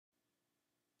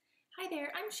Hi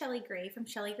there, I'm Shelley Gray from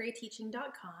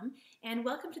ShelleyGrayTeaching.com, and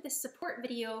welcome to this support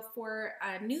video for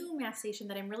a new math station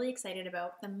that I'm really excited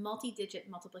about, the multi-digit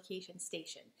multiplication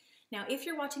station. Now, if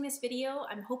you're watching this video,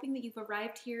 I'm hoping that you've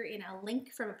arrived here in a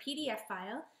link from a PDF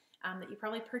file that you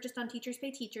probably purchased on Teachers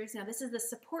Pay Teachers. Now, this is the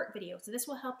support video, so this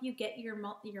will help you get your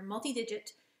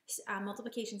multi-digit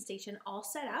multiplication station all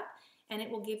set up, and it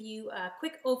will give you a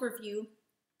quick overview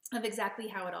of exactly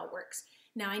how it all works.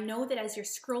 Now, I know that as you're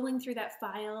scrolling through that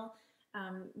file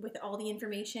with all the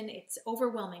information, it's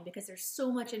overwhelming because there's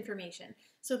so much information.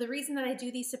 So the reason that I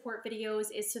do these support videos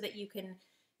is so that you can,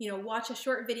 watch a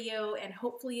short video and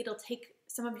hopefully it'll take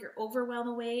some of your overwhelm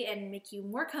away and make you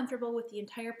more comfortable with the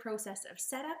entire process of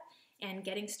setup and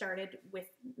getting started with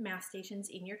math stations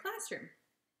in your classroom.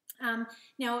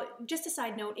 Now, just a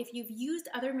side note, if you've used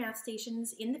other math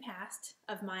stations in the past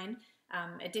of mine,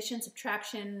 addition,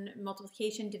 subtraction,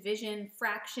 multiplication, division,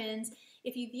 fractions.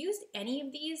 If you've used any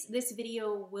of these, this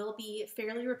video will be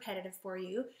fairly repetitive for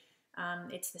you.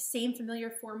 It's the same familiar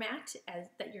format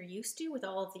that you're used to with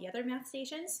all of the other math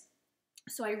stations.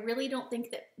 So I really don't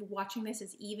think that watching this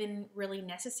is even really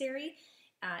necessary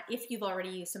if you've already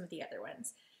used some of the other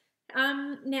ones.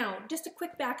 Now, just a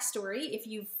quick backstory. If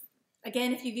you've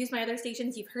used my other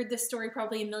stations, you've heard this story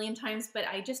probably a million times, but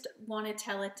I just want to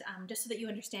tell it just so that you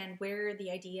understand where the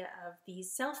idea of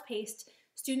these self-paced,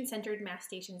 student-centered math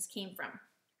stations came from.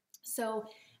 So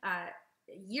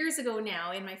years ago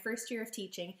now, in my first year of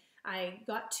teaching, I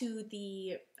got to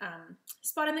the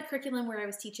spot in the curriculum where I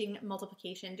was teaching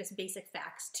multiplication, just basic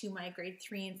facts, to my grade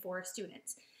 3 and 4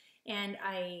 students. And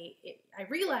I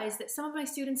realized that some of my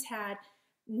students had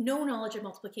no knowledge of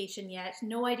multiplication yet,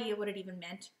 no idea what it even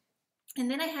meant.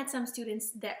 And then I had some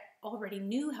students that already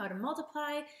knew how to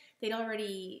multiply. They'd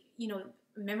already,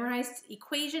 memorized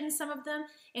equations, some of them.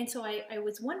 And so I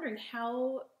was wondering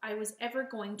how I was ever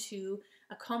going to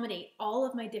accommodate all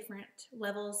of my different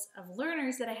levels of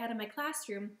learners that I had in my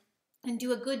classroom and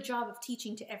do a good job of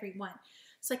teaching to everyone.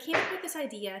 So I came up with this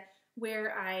idea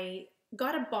where I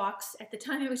got a box. At the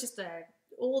time, it was just a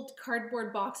old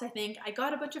cardboard box, I think. I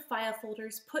got a bunch of file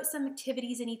folders, put some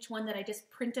activities in each one that I just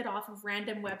printed off of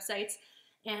random websites,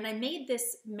 and I made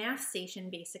this math station,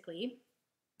 basically,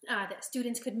 that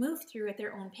students could move through at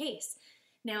their own pace.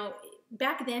 Now,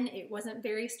 back then, it wasn't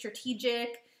very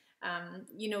strategic.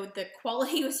 The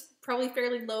quality was probably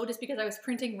fairly low just because I was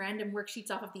printing random worksheets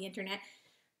off of the internet,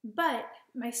 but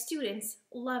my students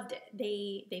loved it.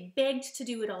 They begged to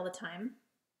do it all the time.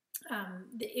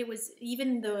 It was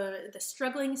even the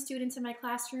struggling students in my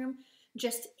classroom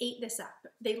just ate this up.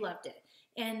 They loved it.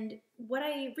 And what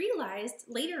I realized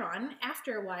later on,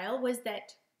 after a while, was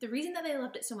that the reason that they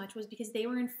loved it so much was because they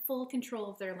were in full control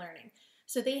of their learning.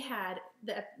 So they had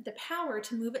the power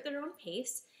to move at their own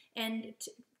pace and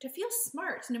to feel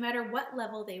smart no matter what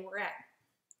level they were at.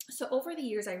 So over the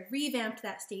years, I revamped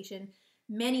that station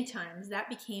many times. That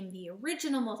became the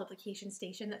original multiplication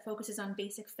station that focuses on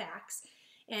basic facts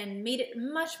and made it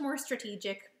much more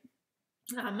strategic,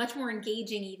 much more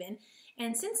engaging even.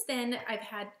 And since then, I've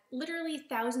had literally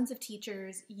thousands of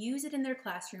teachers use it in their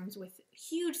classrooms with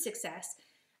huge success.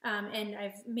 And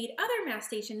I've made other math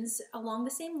stations along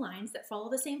the same lines that follow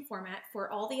the same format for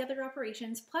all the other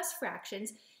operations plus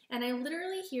fractions. And I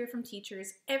literally hear from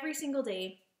teachers every single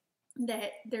day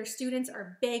that their students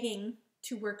are begging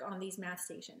to work on these math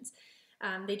stations.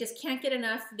 They just can't get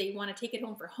enough. They want to take it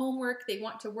home for homework. They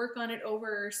want to work on it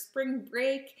over spring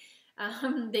break. I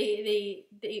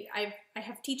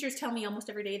have teachers tell me almost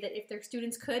every day that if their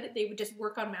students could, they would just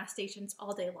work on math stations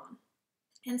all day long.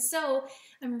 And so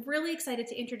I'm really excited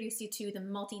to introduce you to the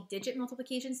multi-digit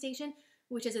multiplication station,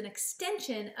 which is an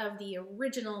extension of the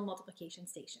original multiplication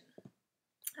station.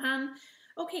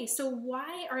 Okay, so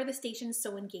why are the stations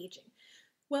so engaging?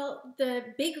 Well,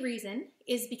 the big reason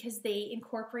is because they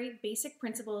incorporate basic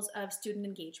principles of student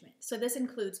engagement. So this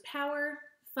includes power,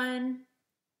 fun,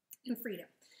 and freedom.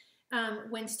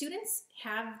 When students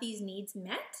have these needs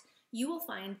met, you will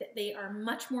find that they are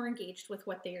much more engaged with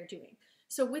what they are doing.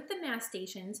 So with the math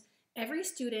stations, every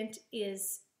student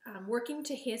is working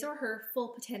to his or her full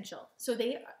potential. So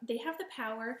they have the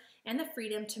power and the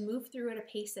freedom to move through at a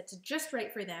pace that's just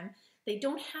right for them. They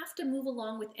don't have to move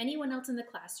along with anyone else in the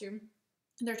classroom.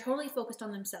 They're totally focused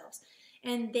on themselves.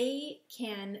 And they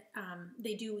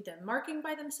do the marking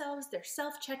by themselves, they're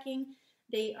self-checking,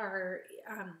 they are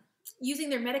using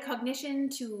their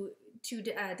metacognition to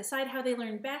decide how they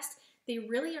learn best. They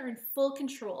really are in full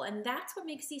control, and that's what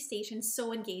makes these stations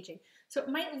so engaging. So it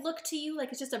might look to you like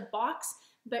it's just a box,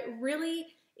 but really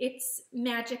it's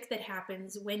magic that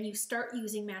happens when you start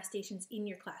using math stations in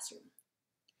your classroom.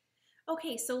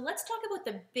 Okay, so let's talk about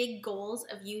the big goals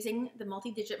of using the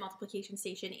multi-digit multiplication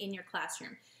station in your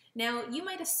classroom. Now, you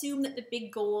might assume that the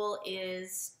big goal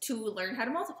is to learn how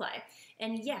to multiply.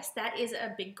 And yes, that is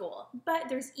a big goal, but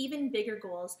there's even bigger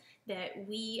goals that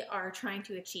we are trying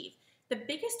to achieve. The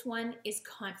biggest one is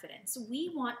confidence.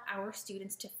 We want our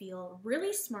students to feel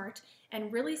really smart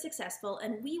and really successful,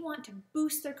 and we want to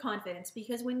boost their confidence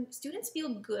because when students feel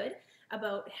good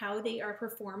about how they are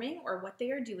performing or what they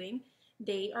are doing,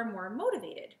 they are more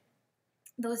motivated.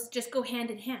 Those just go hand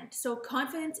in hand. So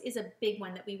confidence is a big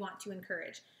one that we want to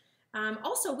encourage.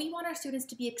 Also, we want our students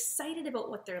to be excited about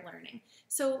what they're learning.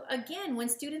 So again, when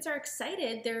students are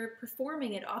excited, they're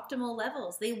performing at optimal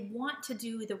levels. They want to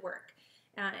do the work.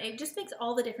 It just makes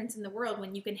all the difference in the world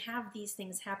when you can have these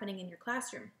things happening in your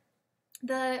classroom.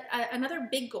 Another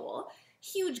big goal,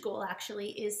 huge goal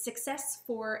actually, is success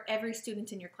for every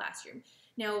student in your classroom.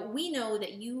 Now, we know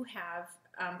that you have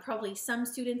probably some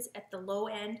students at the low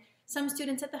end, some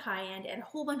students at the high end, and a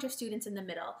whole bunch of students in the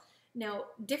middle. Now,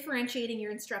 differentiating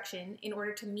your instruction in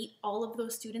order to meet all of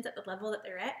those students at the level that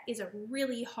they're at is a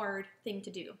really hard thing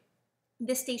to do.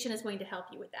 This station is going to help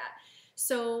you with that.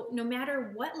 So no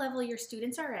matter what level your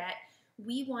students are at,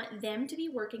 we want them to be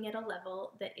working at a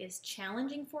level that is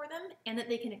challenging for them and that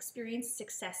they can experience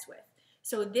success with.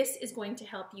 So this is going to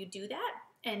help you do that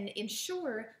and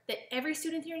ensure that every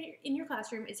student here in your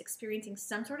classroom is experiencing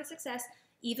some sort of success,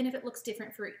 even if it looks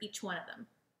different for each one of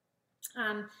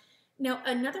them. Now,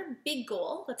 another big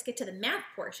goal, let's get to the math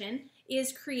portion,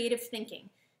 is creative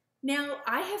thinking. Now,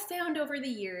 I have found over the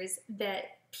years that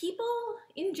people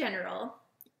in general,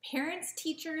 parents,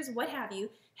 teachers, what have you,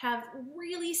 have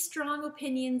really strong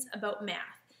opinions about math.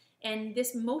 And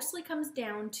this mostly comes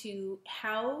down to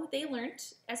how they learned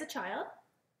as a child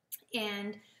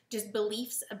and just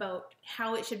beliefs about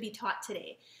how it should be taught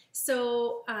today.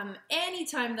 So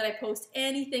anytime that I post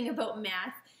anything about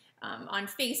math on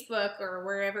Facebook or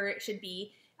wherever it should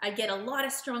be, I get a lot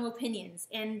of strong opinions.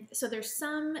 And so there's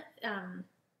some,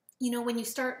 when you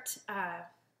start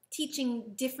teaching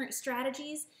different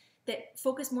strategies that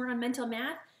focus more on mental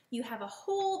math, you have a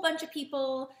whole bunch of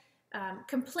people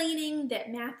complaining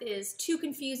that math is too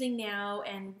confusing now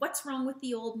and what's wrong with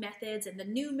the old methods and the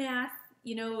new math,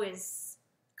 is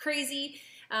crazy,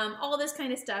 all this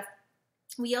kind of stuff.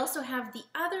 We also have the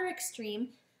other extreme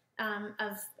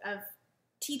of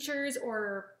teachers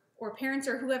or parents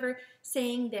or whoever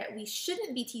saying that we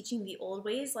shouldn't be teaching the old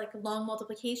ways like long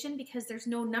multiplication because there's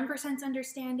no number sense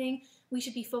understanding. We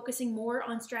should be focusing more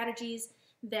on strategies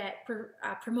that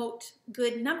promote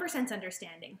good number sense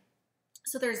understanding.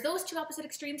 So there's those two opposite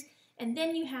extremes, and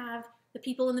then you have the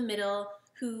people in the middle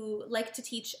who like to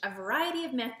teach a variety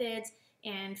of methods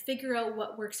and figure out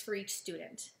what works for each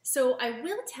student. So I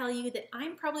will tell you that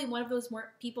I'm probably one of those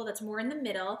people that's more in the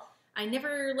middle. I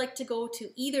never like to go to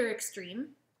either extreme,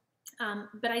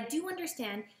 but I do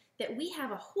understand that we have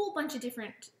a whole bunch of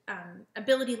different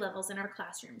ability levels in our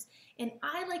classrooms. And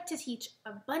I like to teach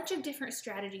a bunch of different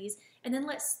strategies and then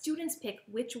let students pick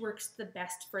which works the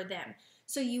best for them.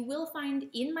 So you will find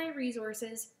in my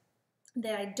resources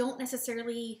that I don't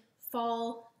necessarily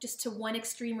fall just to one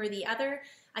extreme or the other.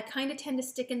 I kind of tend to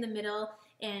stick in the middle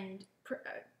and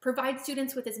provide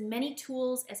students with as many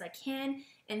tools as I can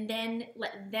and then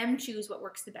let them choose what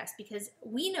works the best, because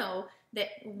we know that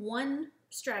one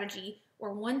strategy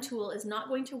or one tool is not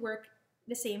going to work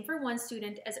the same for one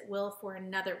student as it will for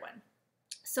another one.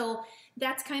 So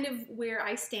that's kind of where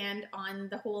I stand on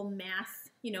the whole math,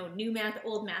 new math,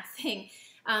 old math thing.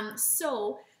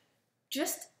 So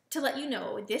just to let you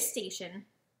know, this station,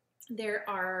 there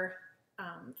are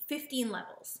 15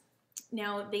 levels.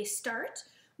 Now they start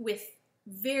with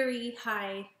very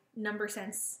high number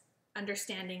sense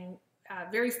understanding,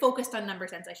 very focused on number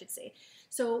sense, I should say.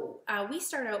 So we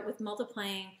start out with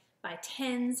multiplying by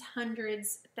tens,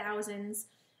 hundreds, thousands,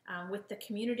 with the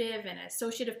commutative and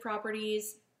associative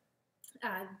properties,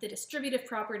 the distributive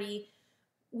property.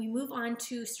 We move on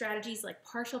to strategies like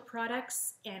partial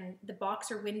products and the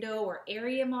box or window or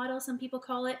area model, some people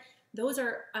call it. Those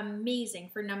are amazing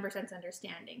for number sense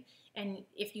understanding. And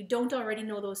if you don't already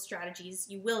know those strategies,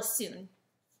 you will soon.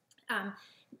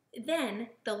 Then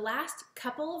the last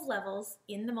couple of levels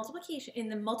in the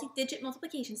multi-digit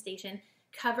multiplication station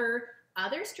cover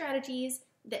other strategies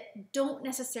that don't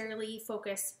necessarily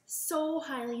focus so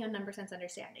highly on number sense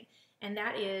understanding. And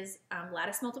that is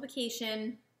lattice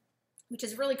multiplication, which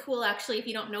is really cool actually if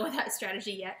you don't know that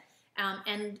strategy yet,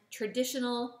 and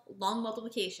traditional long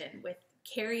multiplication with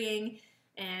carrying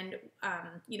and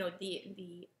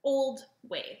the old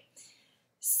way.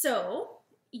 So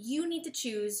you need to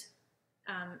choose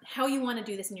how you want to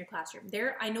do this in your classroom.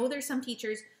 I know there's some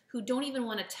teachers who don't even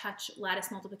want to touch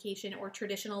lattice multiplication or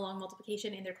traditional long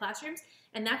multiplication in their classrooms,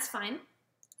 and that's fine.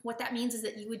 What that means is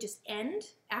that you would just end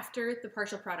after the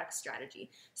partial product strategy.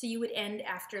 So you would end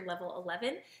after level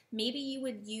 11. Maybe you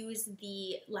would use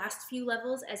the last few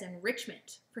levels as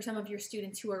enrichment for some of your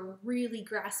students who are really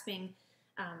grasping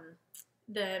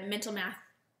the mental math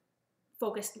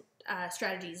focused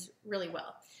strategies really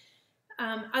well.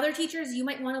 Other teachers, you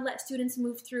might want to let students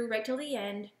move through right till the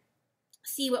end,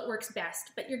 see what works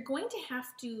best, but you're going to have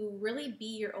to really be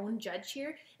your own judge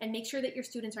here and make sure that your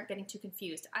students aren't getting too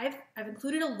confused. I've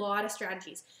included a lot of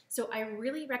strategies, so I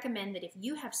really recommend that if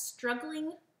you have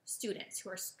struggling students who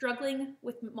are struggling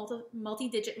with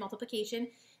multi-digit multiplication,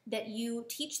 that you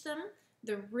teach them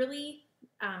the really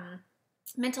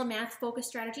mental math focused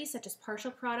strategies such as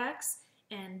partial products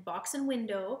and box and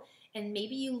window, and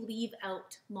maybe you leave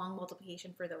out long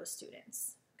multiplication for those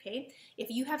students. Okay?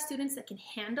 If you have students that can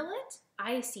handle it,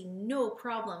 I see no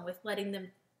problem with letting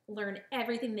them learn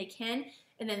everything they can,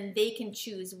 and then they can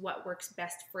choose what works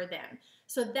best for them.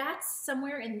 So that's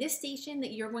somewhere in this station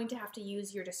that you're going to have to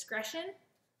use your discretion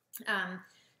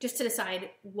just to decide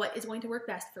what is going to work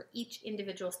best for each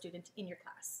individual student in your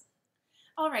class.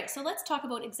 All right, so let's talk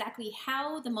about exactly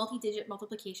how the multi-digit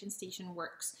multiplication station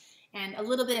works and a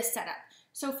little bit of setup.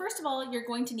 So first of all, you're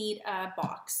going to need a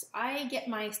box. I get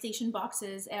my station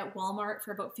boxes at Walmart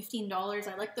for about $15.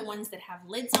 I like the ones that have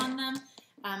lids on them,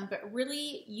 but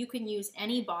really you can use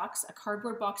any box. A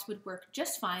cardboard box would work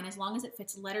just fine as long as it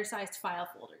fits letter-sized file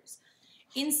folders.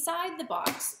 Inside the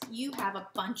box, you have a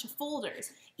bunch of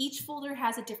folders. Each folder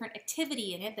has a different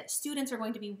activity in it that students are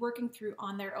going to be working through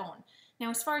on their own. Now,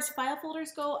 as far as file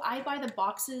folders go, I buy the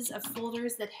boxes of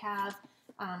folders that have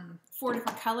 4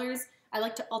 different colors. I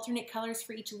like to alternate colors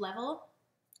for each level,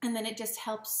 and then it just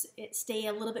helps it stay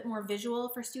a little bit more visual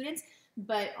for students.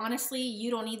 But honestly,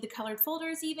 you don't need the colored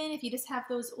folders even. If you just have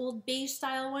those old beige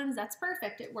style ones, that's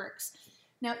perfect, it works.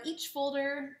 Now each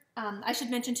folder, I should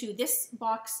mention too, this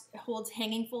box holds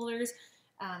hanging folders.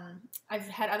 I've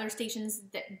had other stations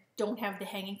that don't have the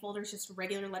hanging folders, just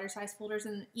regular letter size folders,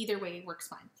 and either way works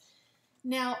fine.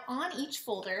 Now on each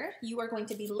folder, you are going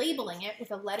to be labeling it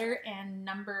with a letter and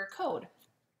number code.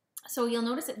 So you'll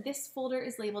notice that this folder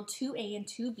is labeled 2A and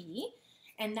 2B,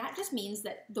 and that just means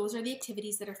that those are the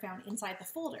activities that are found inside the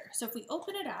folder. So if we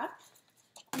open it up,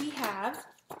 we have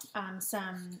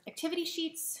some activity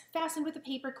sheets fastened with a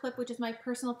paper clip, which is my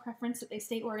personal preference that they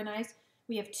stay organized.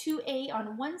 We have 2A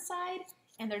on one side,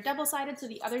 and they're double-sided, so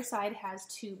the other side has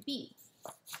 2B.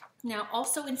 Now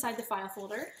also inside the file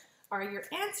folder are your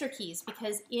answer keys,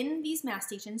 because in these math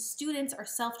stations, students are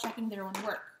self-checking their own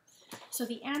work. So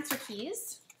the answer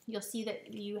keys, you'll see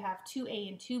that you have 2A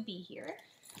and 2B here.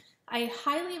 I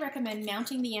highly recommend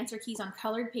mounting the answer keys on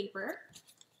colored paper.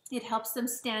 It helps them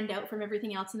stand out from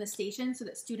everything else in the station so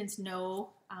that students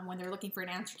know when they're looking for an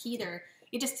answer key.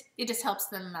 It just helps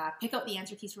them pick out the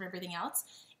answer keys from everything else.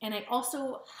 And I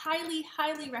also highly,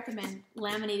 highly recommend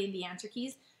laminating the answer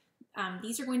keys.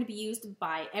 These are going to be used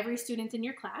by every student in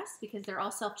your class because they're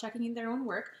all self-checking their own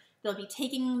work. They'll be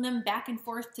taking them back and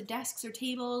forth to desks or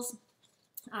tables.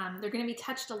 They're going to be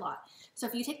touched a lot. So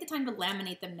if you take the time to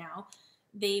laminate them now,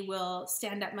 they will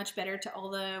stand up much better to all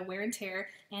the wear and tear,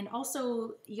 and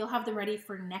also you'll have them ready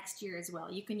for next year as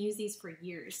well. You can use these for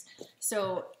years.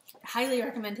 So highly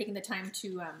recommend taking the time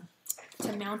to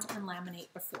mount and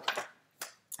laminate before.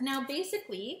 Now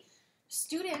basically,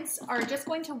 students are just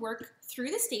going to work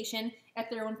through the station at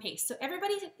their own pace. So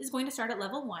everybody is going to start at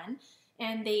level 1,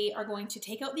 and they are going to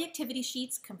take out the activity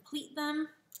sheets, complete them,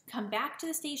 come back to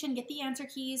the station, get the answer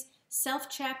keys,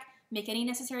 self-check, make any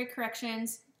necessary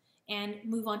corrections, and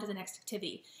move on to the next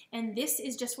activity. And this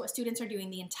is just what students are doing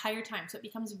the entire time, so it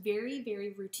becomes very,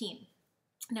 very routine.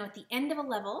 Now at the end of a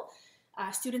level,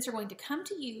 students are going to come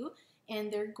to you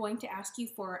and they're going to ask you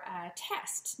for a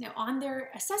test. Now on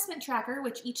their assessment tracker,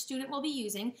 which each student will be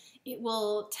using, it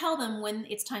will tell them when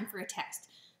it's time for a test.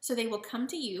 So they will come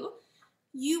to you.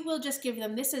 You will just give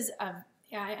them, this is a,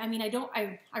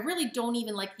 I really don't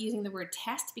even like using the word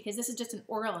test because this is just an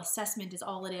oral assessment is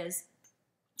all it is.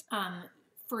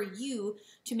 For you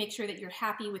to make sure that you're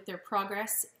happy with their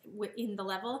progress in the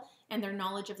level and their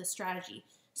knowledge of the strategy.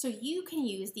 So you can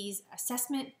use these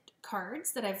assessment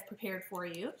cards that I've prepared for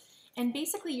you, and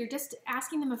basically you're just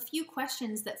asking them a few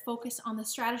questions that focus on the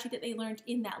strategy that they learned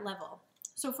in that level.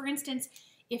 So for instance,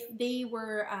 if they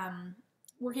were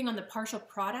working on the partial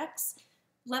products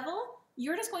level,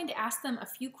 you're just going to ask them a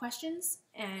few questions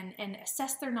and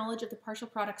assess their knowledge of the partial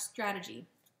product strategy.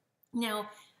 Now,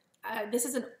 this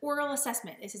is an oral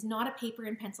assessment. This is not a paper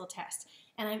and pencil test.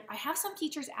 And I have some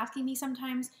teachers asking me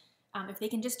sometimes if they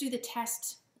can just do the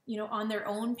test on their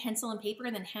own pencil and paper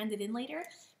and then hand it in later?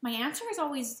 My answer is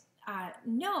always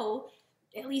no.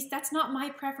 At least that's not my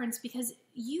preference, because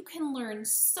you can learn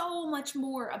so much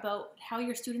more about how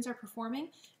your students are performing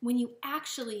when you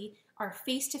actually are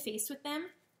face-to-face with them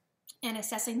and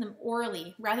assessing them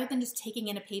orally, rather than just taking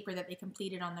in a paper that they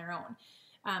completed on their own.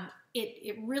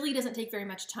 It really doesn't take very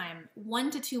much time. 1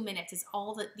 to 2 minutes is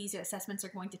all that these assessments are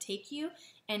going to take you,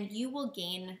 and you will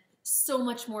gain so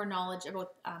much more knowledge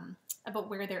about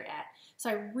where they're at. So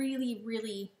I really,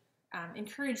 really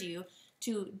encourage you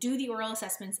to do the oral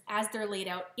assessments as they're laid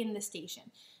out in the station.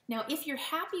 Now, if you're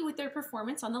happy with their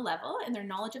performance on the level and their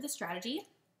knowledge of the strategy,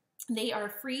 they are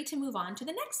free to move on to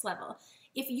the next level.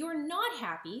 If you're not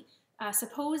happy,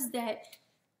 suppose that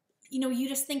you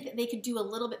just think that they could do a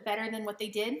little bit better than what they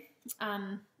did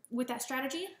with that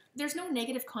strategy. There's no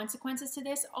negative consequences to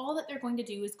this. All that they're going to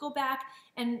do is go back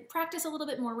and practice a little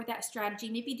bit more with that strategy,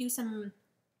 maybe do some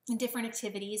different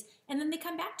activities, and then they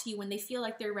come back to you when they feel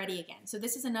like they're ready again. So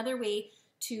this is another way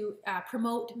to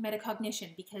promote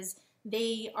metacognition, because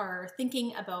they are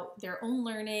thinking about their own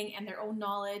learning and their own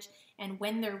knowledge and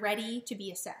when they're ready to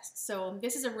be assessed. So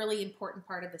this is a really important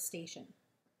part of the station.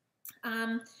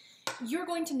 You're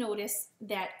going to notice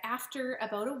that after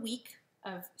about a week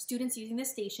of students using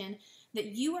this station, that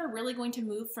you are really going to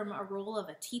move from a role of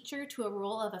a teacher to a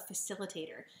role of a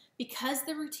facilitator, because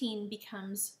the routine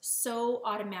becomes so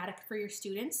automatic for your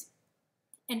students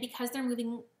and because they're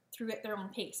moving through at their own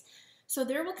pace. So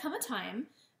there will come a time,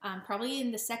 probably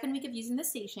in the second week of using the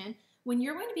station, when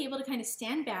you're going to be able to kind of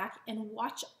stand back and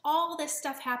watch all this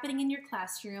stuff happening in your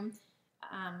classroom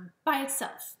by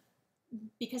itself,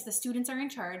 because the students are in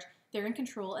charge, they're in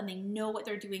control, and they know what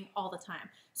they're doing all the time.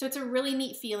 So it's a really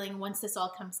neat feeling once this all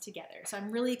comes together. So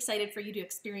I'm really excited for you to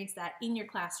experience that in your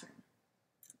classroom.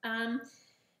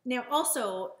 Now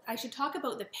also, I should talk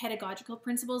about the pedagogical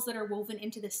principles that are woven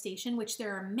into the station, which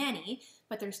there are many,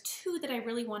 but there's 2 that I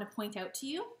really want to point out to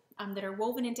you that are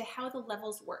woven into how the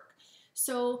levels work.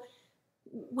 So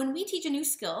when we teach a new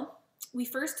skill, we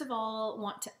first of all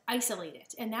want to isolate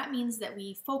it, and that means that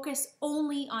we focus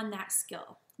only on that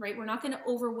skill, right? We're not going to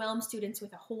overwhelm students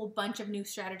with a whole bunch of new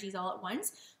strategies all at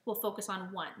once. We'll focus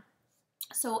on one.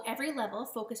 So every level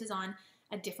focuses on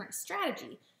a different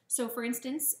strategy. So for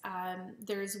instance,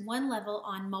 there's one level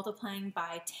on multiplying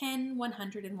by 10,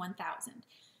 100, and 1,000.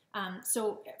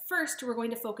 So at first, we're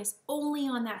going to focus only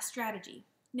on that strategy.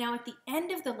 Now at the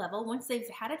end of the level, once they've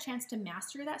had a chance to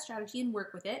master that strategy and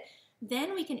work with it,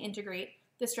 then we can integrate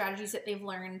the strategies that they've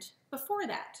learned before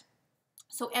that.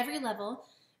 So every level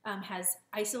has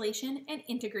isolation and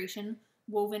integration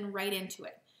woven right into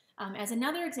it. As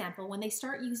another example, when they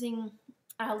start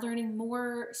learning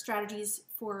more strategies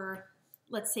for,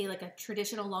 let's say, like a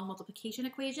traditional long multiplication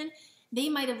equation, they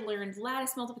might have learned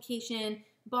lattice multiplication,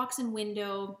 box and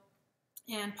window,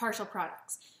 and partial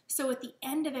products. So at the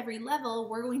end of every level,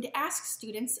 we're going to ask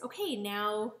students, okay,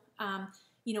 now,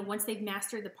 once they've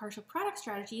mastered the partial product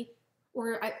strategy,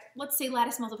 or let's say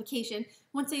lattice multiplication,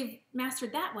 once they've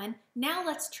mastered that one, now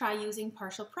let's try using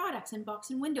partial products and box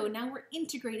and window. Now we're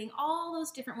integrating all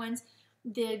those different ones.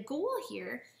 The goal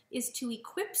here is to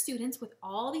equip students with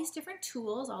all these different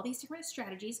tools, all these different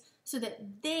strategies, so that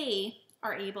they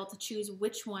are able to choose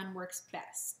which one works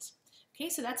best. Okay,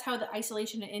 so that's how the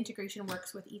isolation and integration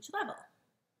works with each level.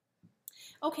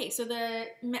 Okay, so the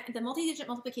multi-digit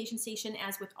multiplication station,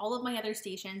 as with all of my other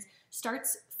stations,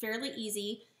 starts fairly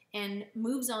easy and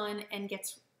moves on and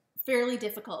gets fairly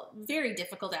difficult, very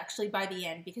difficult actually by the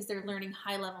end, because they're learning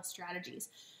high-level strategies.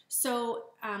 So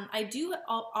I do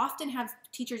often have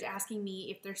teachers asking me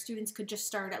if their students could just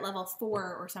start at level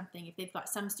 4 or something, if they've got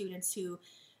some students who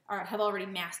have already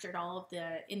mastered all of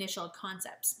the initial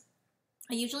concepts.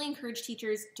 I usually encourage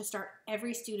teachers to start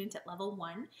every student at level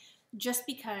 1, just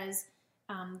because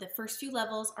the first few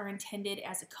levels are intended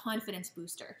as a confidence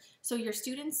booster. So your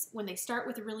students, when they start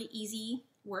with really easy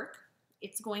work,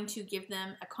 it's going to give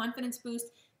them a confidence boost.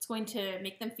 It's going to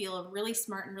make them feel really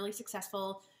smart and really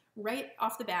successful right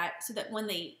off the bat, so that when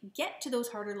they get to those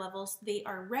harder levels, they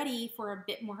are ready for a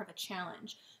bit more of a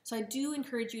challenge. So I do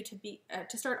encourage you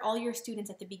to start all your students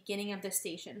at the beginning of this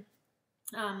station.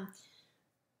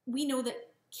 We know that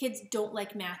kids don't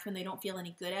like math when they don't feel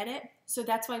any good at it, so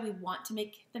that's why we want to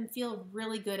make them feel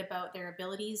really good about their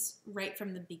abilities right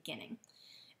from the beginning.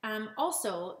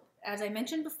 Also, as I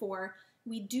mentioned before,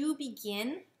 we do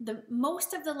begin,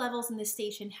 most of the levels in this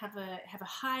station have a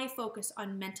high focus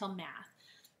on mental math,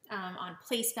 on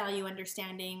place value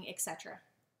understanding, etc.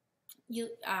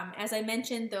 As I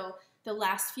mentioned, though, the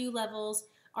last few levels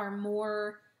are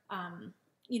more,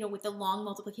 with the long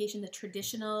multiplication, the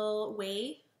traditional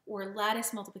way or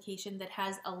lattice multiplication that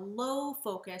has a low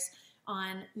focus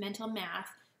on mental math.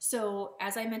 So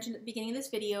as I mentioned at the beginning of this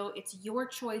video, it's your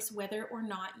choice whether or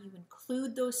not you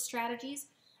include those strategies.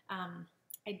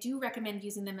 I do recommend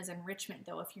using them as enrichment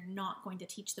though if you're not going to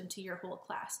teach them to your whole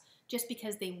class, just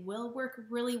because they will work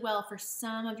really well for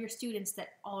some of your students that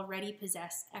already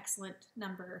possess excellent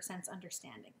number or sense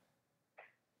understanding.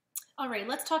 All right,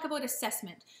 let's talk about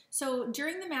assessment. So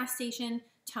during the math station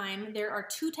time, there are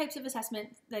two types of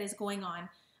assessment that is going on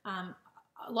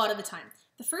a lot of the time.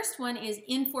 The first one is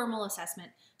informal assessment.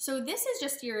 So this is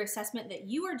just your assessment that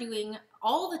you are doing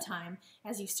all the time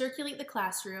as you circulate the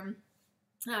classroom,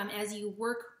 as you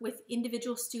work with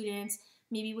individual students,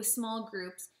 maybe with small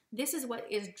groups. This is what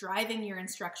is driving your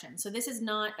instruction. So this is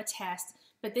not a test,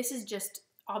 but this is just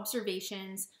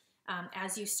observations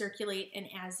as you circulate and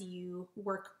as you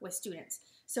work with students.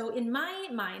 So in my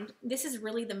mind, this is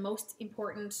really the most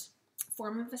important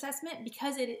form of assessment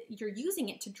because you're using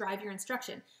it to drive your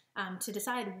instruction, to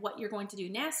decide what you're going to do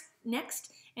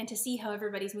next and to see how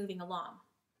everybody's moving along.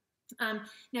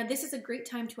 Now this is a great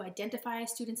time to identify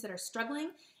students that are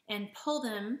struggling and pull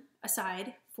them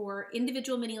aside for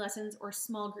individual mini lessons or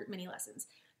small group mini lessons.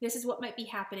 This is what might be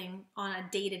happening on a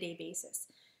day-to-day basis.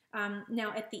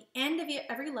 Now at the end of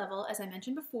every level, as I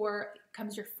mentioned before,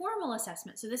 comes your formal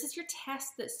assessment. So this is your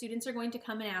test that students are going to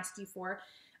come and ask you for.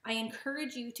 I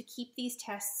encourage you to keep these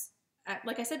tests,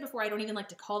 like I said before, I don't even like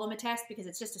to call them a test because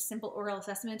it's just a simple oral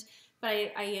assessment,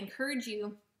 but I encourage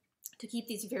you to keep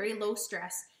these very low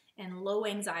stress and low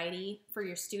anxiety for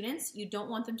your students. You don't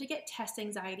want them to get test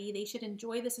anxiety. They should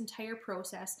enjoy this entire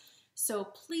process. So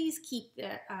please keep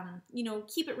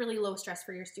keep it really low stress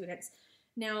for your students.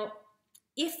 Now,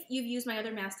 if you've used my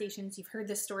other math stations, you've heard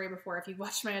this story before if you've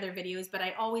watched my other videos, but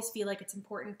I always feel like it's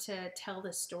important to tell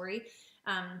this story.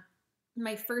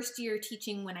 My first year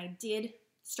teaching, when I did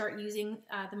start using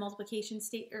the multiplication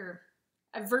or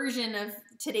a version of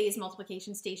today's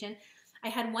multiplication station, I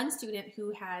had one student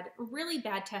who had really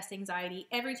bad test anxiety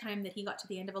every time that he got to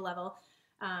the end of a level.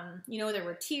 There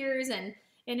were tears and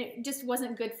it just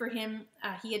wasn't good for him.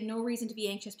 He had no reason to be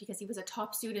anxious because he was a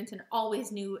top student and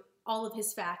always knew all of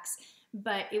his facts.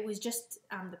 But it was just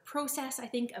the process, I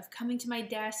think, of coming to my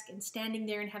desk and standing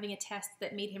there and having a test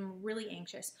that made him really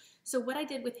anxious. So what I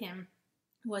did with him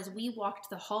was we walked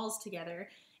the halls together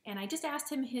and I just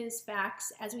asked him his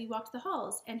facts as we walked the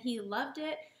halls and he loved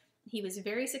it. He was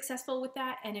very successful with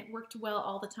that and it worked well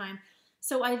all the time.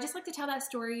 So I just like to tell that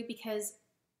story because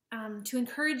to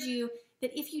encourage you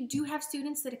that if you do have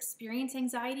students that experience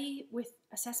anxiety with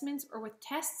assessments or with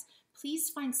tests, please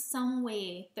find some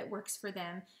way that works for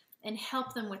them and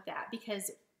help them with that because,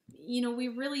 we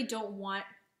really don't want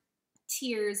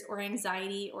tears or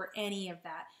anxiety or any of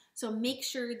that. So make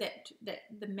sure that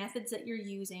the methods that you're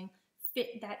using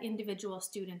fit that individual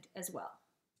student as well.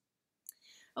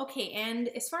 Okay, and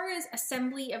as far as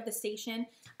assembly of the station,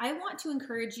 I want to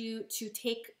encourage you to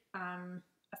take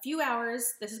a few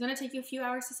hours. This is going to take you a few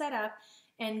hours to set up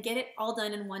and get it all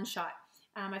done in one shot.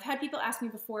 I've had people ask me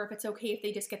before if it's okay if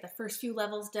they just get the first few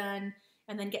levels done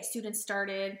and then get students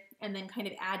started and then kind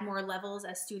of add more levels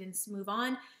as students move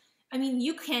on. I mean,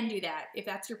 you can do that if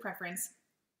that's your preference.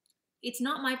 It's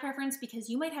not my preference because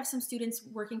you might have some students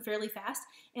working fairly fast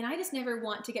and I just never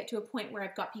want to get to a point where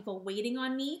I've got people waiting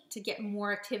on me to get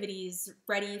more activities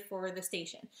ready for the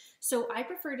station. So I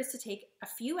prefer just to take a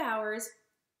few hours,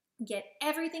 get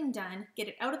everything done, get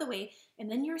it out of the way, and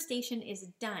then your station is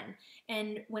done.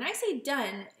 And when I say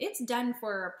done, it's done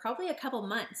for probably a couple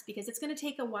months because it's going to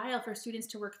take a while for students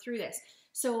to work through this.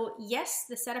 So yes,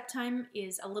 the setup time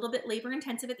is a little bit labor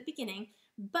intensive at the beginning,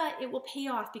 but it will pay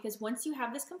off because once you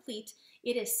have this complete,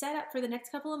 it is set up for the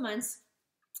next couple of months.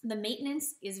 The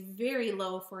maintenance is very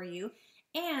low for you.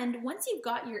 And once you've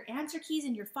got your answer keys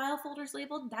and your file folders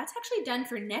labeled, that's actually done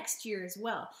for next year as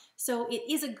well. So it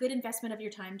is a good investment of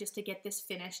your time just to get this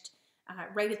finished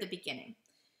right at the beginning.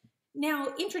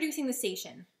 Now, introducing the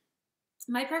station.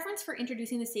 My preference for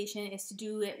introducing the station is to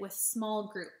do it with small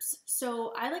groups.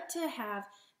 So I like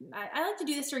to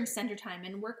do this during center time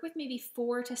and work with maybe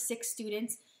 4 to 6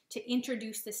 students to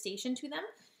introduce the station to them.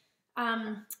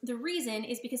 The reason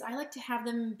is because I like to have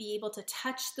them be able to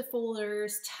touch the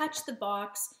folders, touch the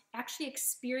box, actually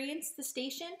experience the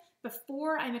station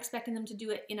before I'm expecting them to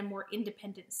do it in a more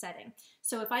independent setting.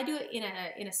 So if I do it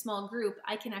in a small group,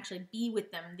 I can actually be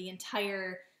with them the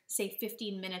entire, say,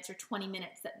 15 minutes or 20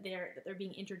 minutes that they're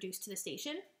being introduced to the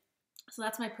station. So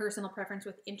that's my personal preference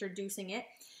with introducing it.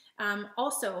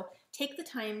 Also, take the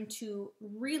time to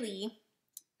really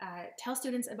tell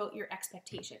students about your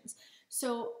expectations.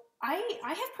 So I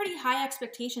have pretty high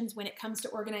expectations when it comes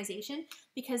to organization,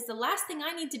 because the last thing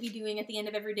I need to be doing at the end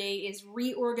of every day is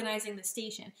reorganizing the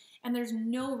station. And there's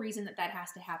no reason that that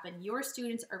has to happen. Your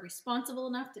students are responsible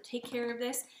enough to take care of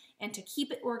this and to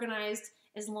keep it organized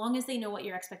as long as they know what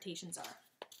your expectations are.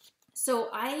 So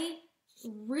I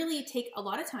really take a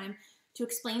lot of time to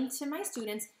explain to my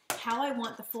students how I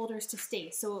want the folders to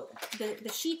stay. So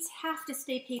the sheets have to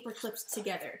stay paper clipped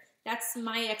together. That's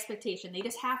my expectation. They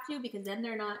just have to, because then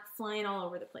they're not flying all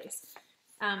over the place.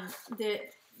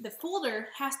 The folder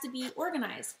has to be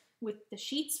organized with the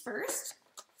sheets first,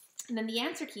 and then the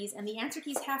answer keys, and the answer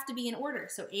keys have to be in order.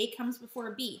 So A comes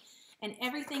before B, and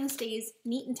everything stays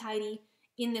neat and tidy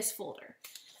in this folder.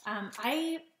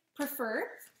 I prefer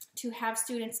to have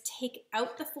students take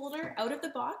out the folder out of the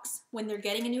box when they're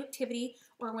getting a new activity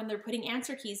or when they're putting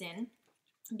answer keys in,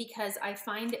 because I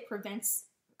find it prevents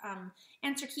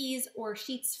answer keys or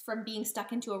sheets from being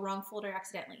stuck into a wrong folder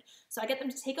accidentally. So I get them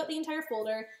to take out the entire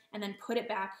folder and then put it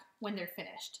back when they're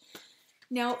finished.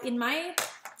 Now, in my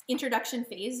introduction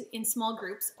phase in small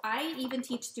groups, I even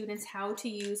teach students how to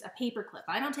use a paper clip.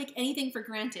 I don't take anything for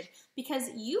granted, because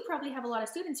you probably have a lot of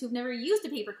students who've never used a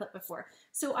paper clip before.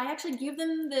 So I actually give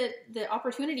them the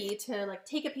opportunity to like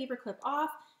take a paper clip off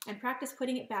and practice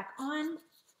putting it back on.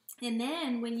 And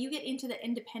then when you get into the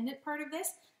independent part of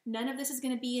this, none of this is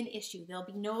going to be an issue. There'll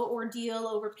be no ordeal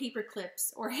over paper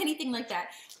clips or anything like that,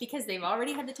 because they've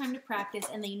already had the time to practice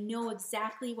and they know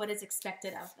exactly what is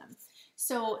expected of them.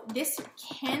 So this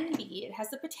it has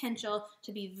the potential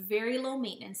to be very low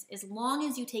maintenance as long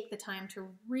as you take the time to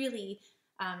really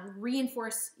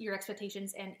reinforce your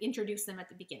expectations and introduce them at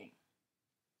the beginning.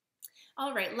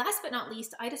 All right, last but not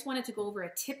least, I just wanted to go over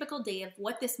a typical day of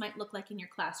what this might look like in your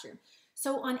classroom.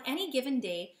 So on any given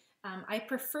day, I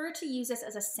prefer to use this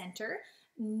as a center,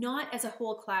 not as a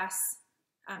whole class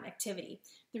activity.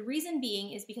 The reason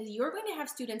being is because you're going to have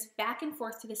students back and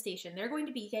forth to the station. They're going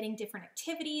to be getting different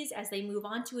activities as they move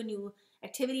on to a new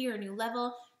activity or a new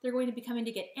level. They're going to be coming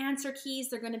to get answer keys.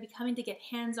 They're going to be coming to get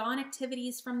hands-on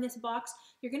activities from this box.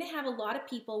 You're going to have a lot of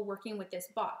people working with this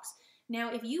box.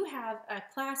 Now, if you have a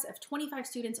class of 25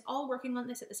 students all working on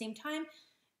this at the same time,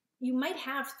 you might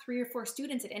have 3 or 4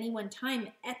 students at any one time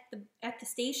at the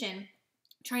station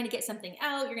trying to get something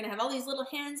out. You're going to have all these little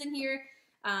hands in here.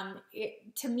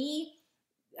 To me,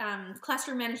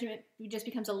 classroom management just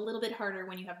becomes a little bit harder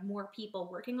when you have more people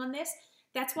working on this.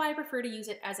 That's why I prefer to use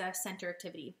it as a center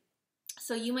activity.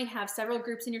 So you might have several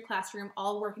groups in your classroom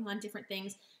all working on different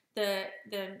things. The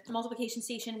multiplication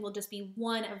station will just be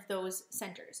one of those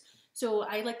centers. So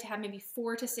I like to have maybe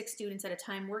 4 to 6 students at a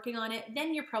time working on it.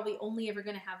 Then you're probably only ever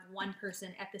going to have one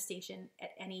person at the station at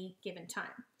any given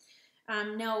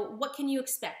time. Now, what can you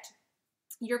expect?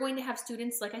 You're going to have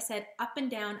students, like I said, up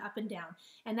and down, up and down.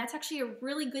 And that's actually a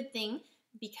really good thing,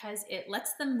 because it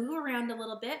lets them move around a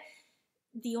little bit.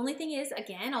 The only thing is,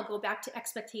 again, I'll go back to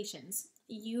expectations.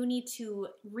 You need to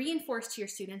reinforce to your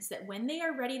students that when they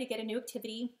are ready to get a new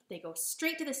activity, they go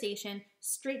straight to the station,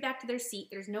 straight back to their seat.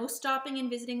 There's no stopping and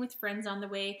visiting with friends on the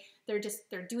way. They're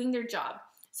doing their job.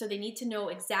 So they need to know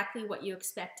exactly what you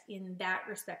expect in that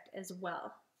respect as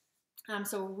well.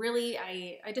 So really,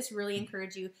 I just really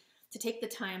encourage you to take the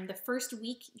time. The first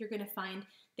week, you're going to find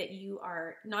that you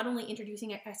are not only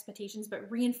introducing expectations, but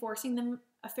reinforcing them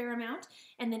a fair amount.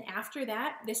 And then after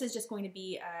that, this is just going to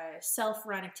be a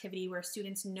self-run activity where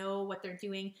students know what they're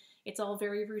doing. It's all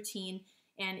very routine,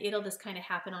 and it'll just kind of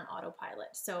happen on autopilot.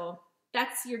 So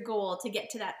that's your goal, to get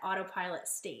to that autopilot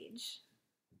stage.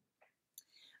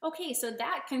 Okay, so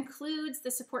that concludes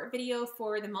the support video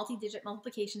for the multi-digit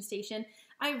multiplication station.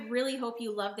 I really hope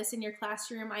you love this in your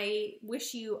classroom. I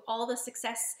wish you all the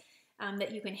success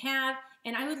that you can have,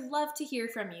 and I would love to hear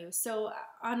from you. So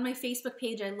on my Facebook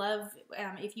page, I love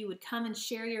if you would come and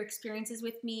share your experiences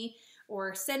with me,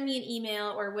 or send me an email,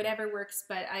 or whatever works,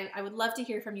 but I would love to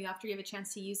hear from you after you have a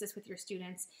chance to use this with your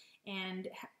students. And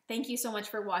thank you so much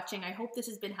for watching. I hope this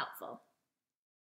has been helpful.